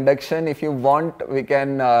by induction. If you want, we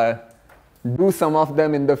can do some of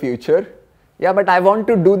them in the future. Yeah, but I want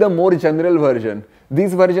to do the more general version.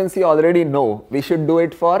 These versions you already know. We should do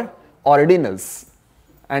it for ordinals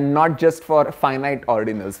and not just for finite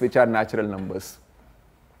ordinals, which are natural numbers.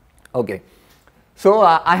 Okay, so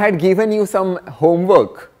I had given you some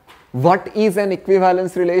homework. What is an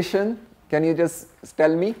equivalence relation? Can you just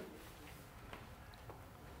tell me?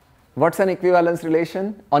 What's an equivalence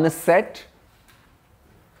relation? On a set,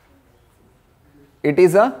 it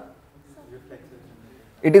is a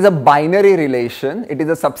binary relation. It is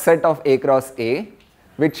a subset of A cross A,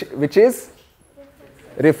 which is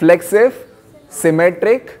reflexive,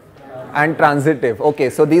 symmetric, and transitive. Okay,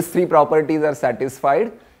 so these 3 properties are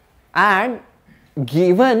satisfied. And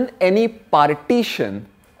given any partition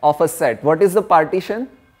of a set, what is the partition?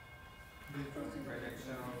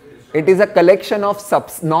 It is a collection of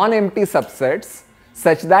non-empty subsets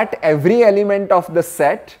such that every element of the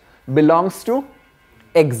set belongs to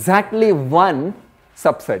exactly one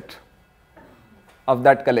subset of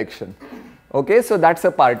that collection. Okay, so that's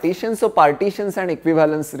a partition. So partitions and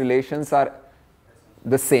equivalence relations are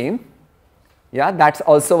the same. Yeah, that's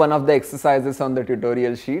also one of the exercises on the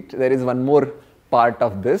tutorial sheet. There is one more part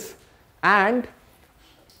of this. And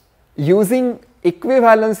using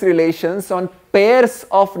equivalence relations on pairs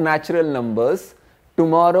of natural numbers,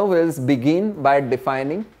 tomorrow we'll begin by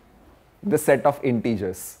defining the set of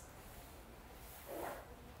integers.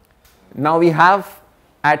 Now we have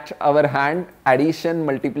at our hand addition,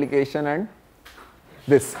 multiplication, and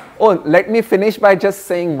this. Oh, let me finish by just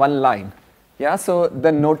saying one line. Yeah, so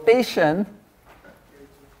the notation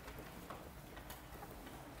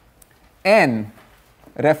n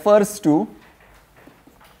refers to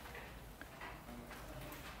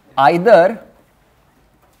either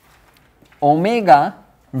omega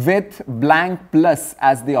with blank plus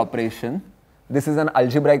as the operation. This is an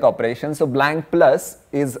algebraic operation. So blank plus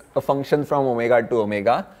is a function from omega to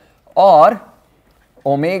omega, or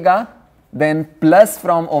omega then plus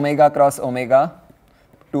from omega cross omega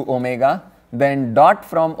to omega, then dot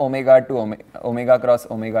from omega to omega cross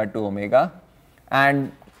omega to omega,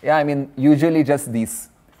 and yeah, I mean usually just these,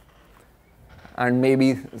 and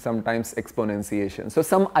maybe sometimes exponentiation. So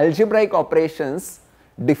some algebraic operations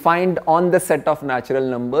defined on the set of natural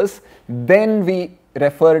numbers, then we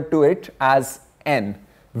refer to it as n,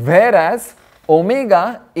 whereas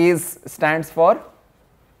omega stands for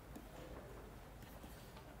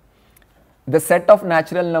the set of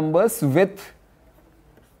natural numbers with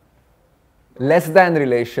less than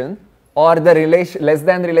relation, or the relation less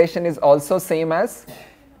than relation is also same as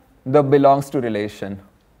the belongs to relation.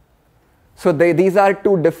 So these are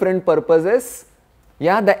two different purposes.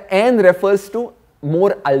 Yeah, the n refers to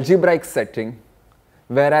more algebraic setting,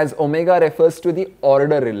 whereas omega refers to the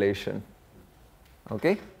order relation.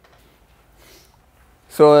 Okay.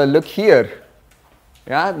 So look here.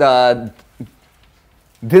 Yeah,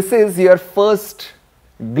 this is your first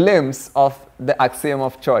glimpse of the axiom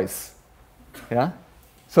of choice. Yeah.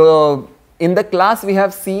 So in the class we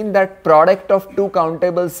have seen that product of two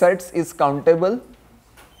countable sets is countable.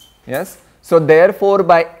 Yes. So therefore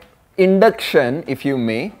by induction, if you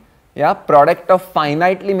may, yeah, product of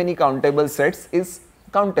finitely many countable sets is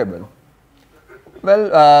countable.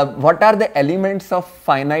 Well, what are the elements of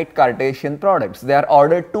finite Cartesian products? They are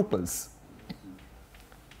ordered tuples.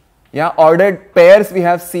 Yeah, ordered pairs we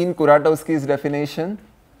have seen Kuratowski's definition.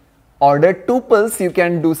 Ordered tuples you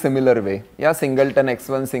can do similar way. Yeah, singleton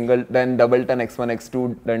x1, then doubleton x1,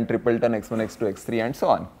 x2, then tripleton x1, x2, x3 and so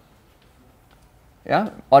on. Yeah,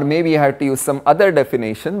 or maybe you have to use some other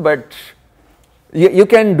definition, but you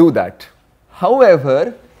can do that.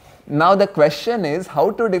 However, now the question is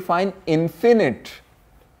how to define infinite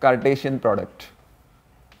Cartesian product.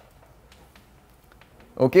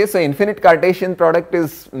 Okay, so infinite Cartesian product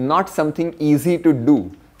is not something easy to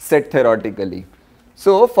do set theoretically.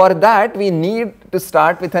 So for that we need to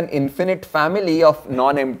start with an infinite family of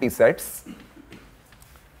non-empty sets.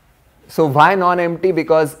 So why non-empty?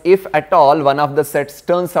 Because if at all one of the sets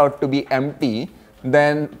turns out to be empty,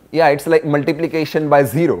 then yeah, it's like multiplication by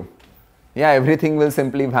 0. Yeah, everything will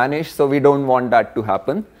simply vanish, so we don't want that to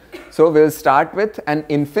happen. So we'll start with an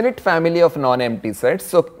infinite family of non-empty sets.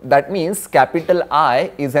 So that means capital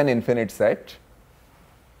I is an infinite set,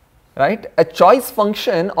 right? A choice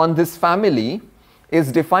function on this family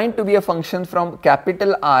is defined to be a function from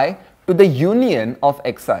capital I to the union of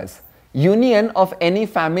xi's. Union of any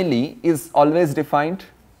family is always defined.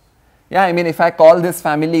 Yeah, I mean if I call this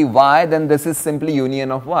family Y, then this is simply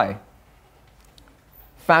union of Y.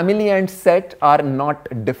 Family and set are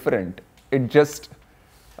not different. It just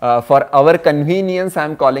for our convenience I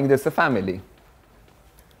am calling this a family.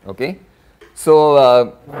 Okay.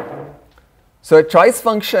 So so a choice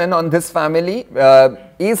function on this family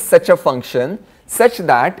is such a function such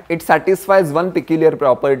that it satisfies one peculiar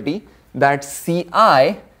property, that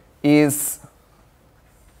Ci is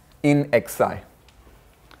in Xi.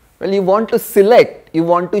 Well, you want to select, you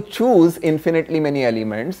want to choose infinitely many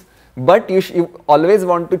elements, but you always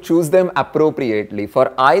want to choose them appropriately.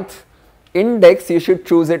 For ith index you should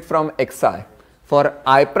choose it from Xi. For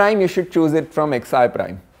I prime you should choose it from Xi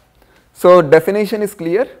prime. So definition is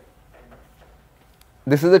clear.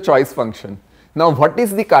 This is a choice function. Now what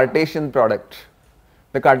is the Cartesian product?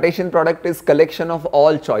 The Cartesian product is collection of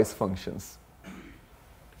all choice functions.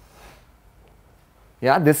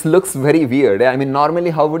 Yeah, this looks very weird. I mean normally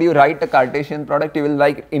how would you write a Cartesian product? You will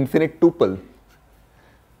like infinite tuple.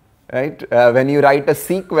 Right? When you write a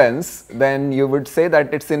sequence, then you would say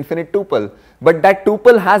that it's infinite tuple. But that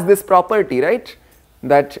tuple has this property, right?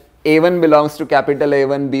 That A1 belongs to capital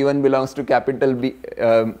A1, B1 belongs to capital B,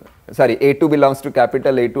 A2 belongs to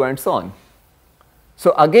capital A2 and so on.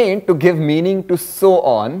 So again, to give meaning to so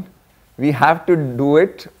on, we have to do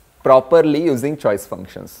it properly using choice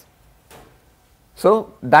functions.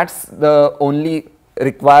 So that's the only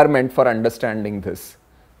requirement for understanding this.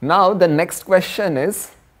 Now the next question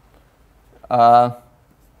is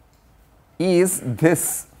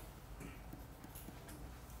this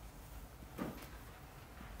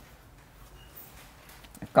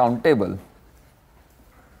countable?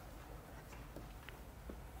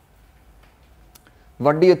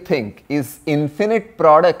 What do you think? Is infinite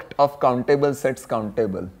product of countable sets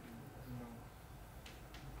countable?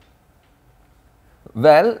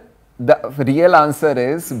 Well, the real answer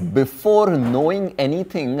is, before knowing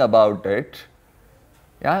anything about it,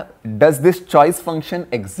 yeah, does this choice function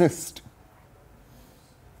exist?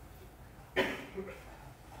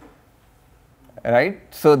 Right?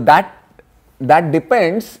 So that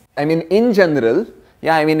depends. I mean in general,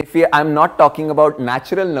 yeah, I mean if I'm not talking about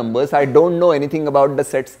natural numbers, I don't know anything about the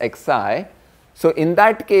sets xi. So in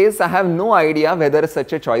that case, I have no idea whether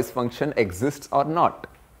such a choice function exists or not.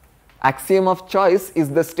 Axiom of choice is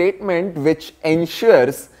the statement which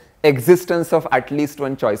ensures existence of at least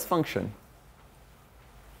one choice function.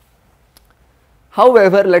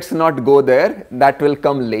 However, let's not go there, that will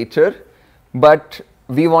come later, but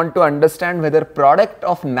we want to understand whether product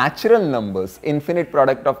of natural numbers, infinite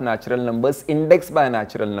product of natural numbers indexed by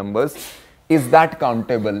natural numbers, is that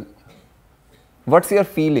countable? What's your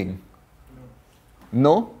feeling?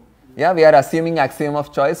 No? Yeah, we are assuming axiom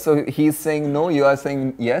of choice, so he is saying no, you are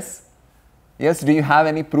saying yes. Yes, do you have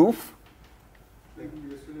any proof?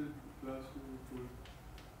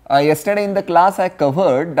 Yesterday in the class I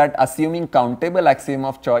covered that assuming countable axiom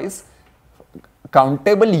of choice,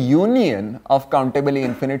 countable union of countably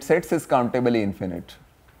infinite sets is countably infinite.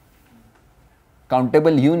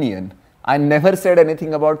 Countable union. I never said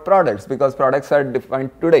anything about products because products are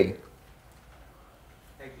defined today.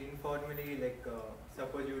 Like informally, like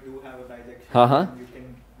suppose you do have a bijection, you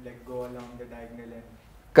can like go along the diagonal and.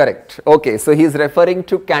 Correct. Okay, so he is referring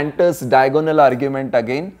to Cantor's diagonal argument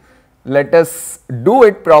again. Let us do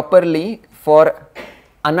it properly for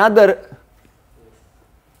another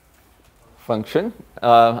function,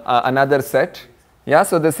 another set. Yeah,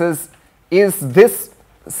 so this is this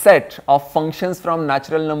set of functions from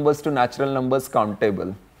natural numbers to natural numbers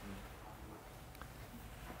countable?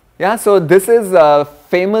 Yeah, so this is a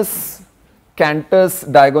famous Cantor's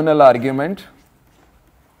diagonal argument.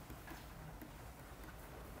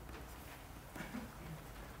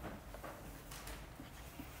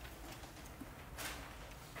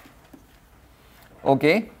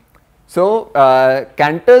 Okay, so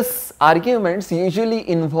Cantor's arguments usually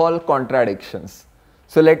involve contradictions.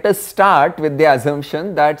 So let us start with the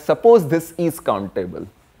assumption that suppose this is countable.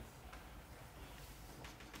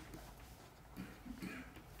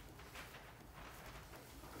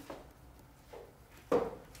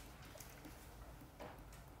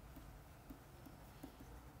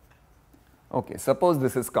 Okay, suppose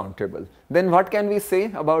this is countable. Then what can we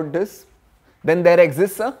say about this? Then there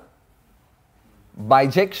exists a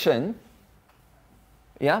bijection,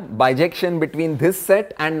 bijection between this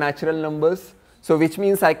set and natural numbers. So which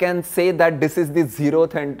means I can say that this is the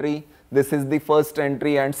 0th entry, this is the first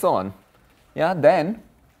entry and so on. Yeah, then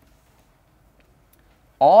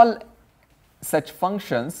all such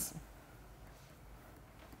functions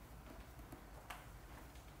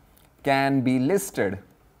can be listed.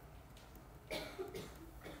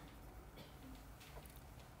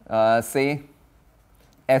 Say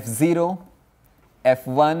f0,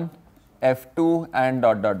 f1, f2 and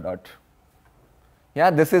dot dot dot. Yeah,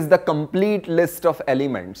 this is the complete list of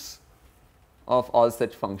elements of all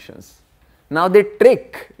such functions. Now the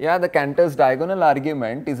trick, the Cantor's diagonal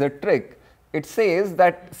argument is a trick. It says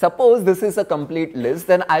that suppose this is a complete list,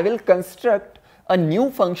 then I will construct a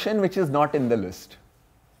new function which is not in the list.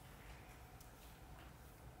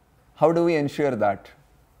 How do we ensure that?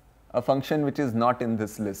 A function which is not in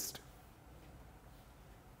this list.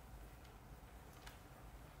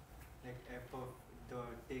 Like f of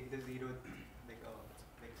take the 0, like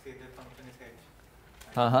say the function is h.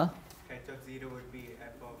 H of 0 would be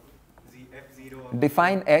f of f0 of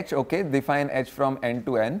define h, okay, define h from n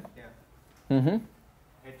to n. Yeah.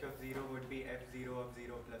 H of 0 would be f0 of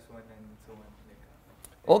 0 plus 1 and so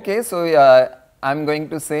on. Okay, so I am going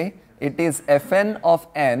to say it is fn of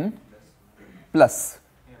n plus.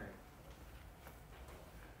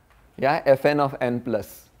 Yeah, fn of n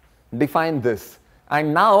plus. Define this.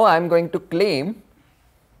 And now I am going to claim,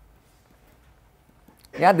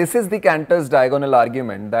 this is the Cantor's diagonal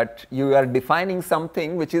argument, that you are defining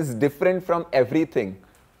something which is different from everything.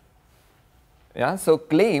 Yeah, so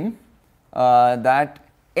claim that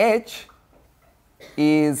h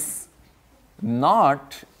is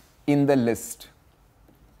not in the list.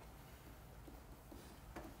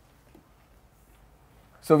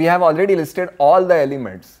 So we have already listed all the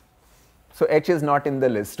elements. So h is not in the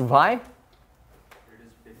list. Why? It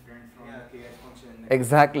is different from the kth function.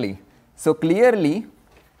 Exactly. So clearly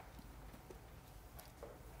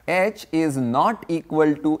h is not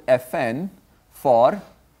equal to fn for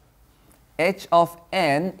h of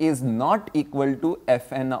n is not equal to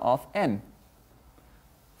fn of n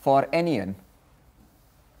for any n.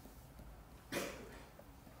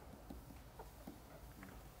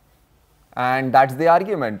 And that's the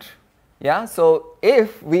argument. Yeah, so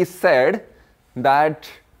if we said that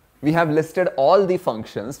we have listed all the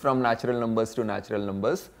functions from natural numbers to natural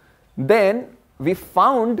numbers, then we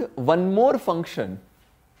found one more function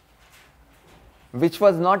which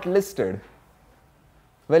was not listed.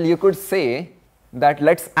 Well, you could say that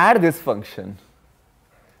let's add this function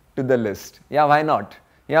to the list. Yeah, why not?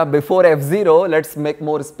 Yeah, before f0, let's make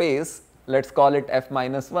more space, let's call it f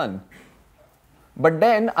minus 1. But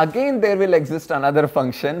then again there will exist another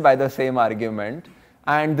function by the same argument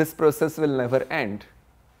and this process will never end.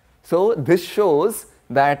 So this shows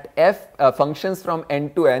that functions from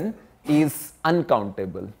n to n is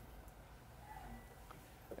uncountable.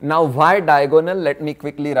 Now why diagonal? Let me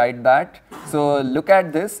quickly write that. So look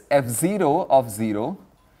at this, f0 of 0,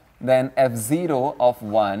 then f0 of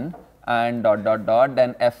 1 and dot dot dot,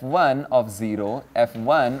 then f1 of 0,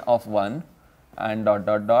 f1 of 1 and dot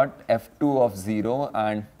dot dot, f2 of 0,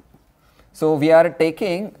 and so we are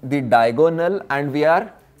taking the diagonal and we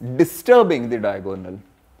are disturbing the diagonal.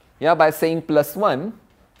 Yeah, by saying plus 1,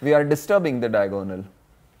 we are disturbing the diagonal.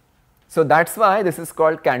 So that's why this is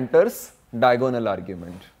called Cantor's diagonal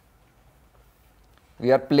argument.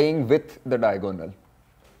 We are playing with the diagonal.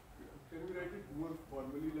 Can we write it more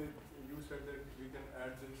formally, like you said that we can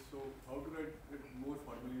add this, so how to write it more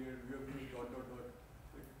formally, and we have to use dot dot dot,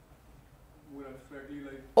 like more abstractly,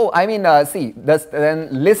 like? Oh, I mean, see, then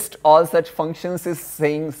list all such functions is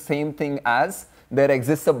saying same thing as there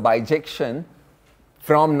exists a bijection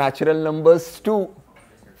from natural numbers to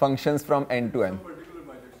functions from n to n.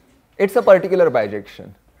 It's a particular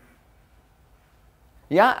bijection.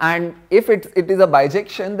 Yeah, and if it is a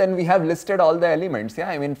bijection, then we have listed all the elements. Yeah,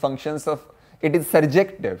 I mean functions of, it is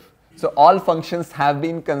surjective. So all functions have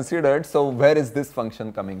been considered, so where is this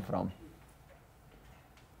function coming from?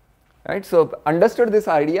 Right, so understood this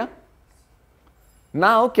idea?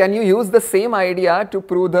 Now can you use the same idea to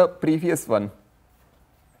prove the previous one?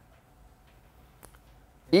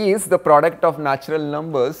 Is the product of natural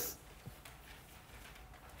numbers.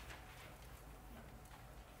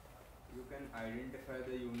 You can identify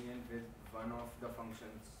the union with one of the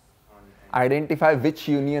functions on n. Identify which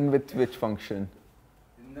union with which function?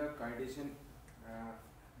 In the condition,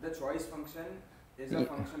 the choice function is a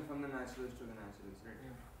function from the naturals to the naturals, right?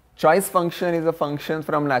 Choice function is a function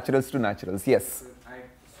from naturals to naturals, yes.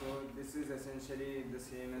 So this is essentially the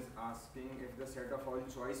same as asking if the set of all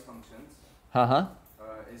choice functions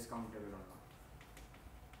is countable or not.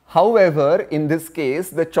 However, in this case,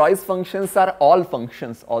 the choice functions are all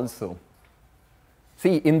functions also.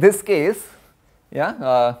 See, in this case,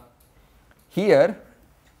 yeah, here,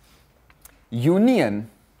 union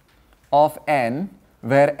of n,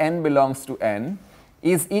 where n belongs to n,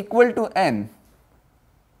 is equal to n,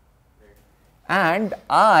 and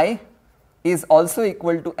I is also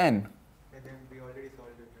equal to n. And then we already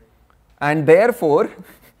solved it, right? And therefore,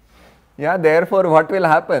 yeah, therefore what will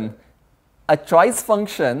happen? A choice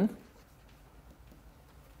function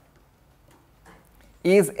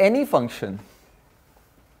is any function,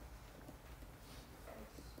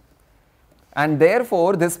 and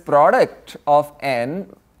therefore this product of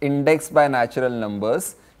n indexed by natural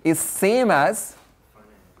numbers is same as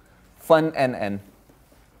fun n.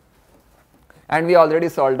 And we already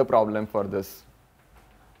solved the problem for this.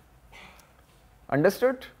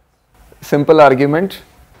 Understood? Simple argument.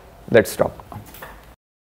 Let's stop.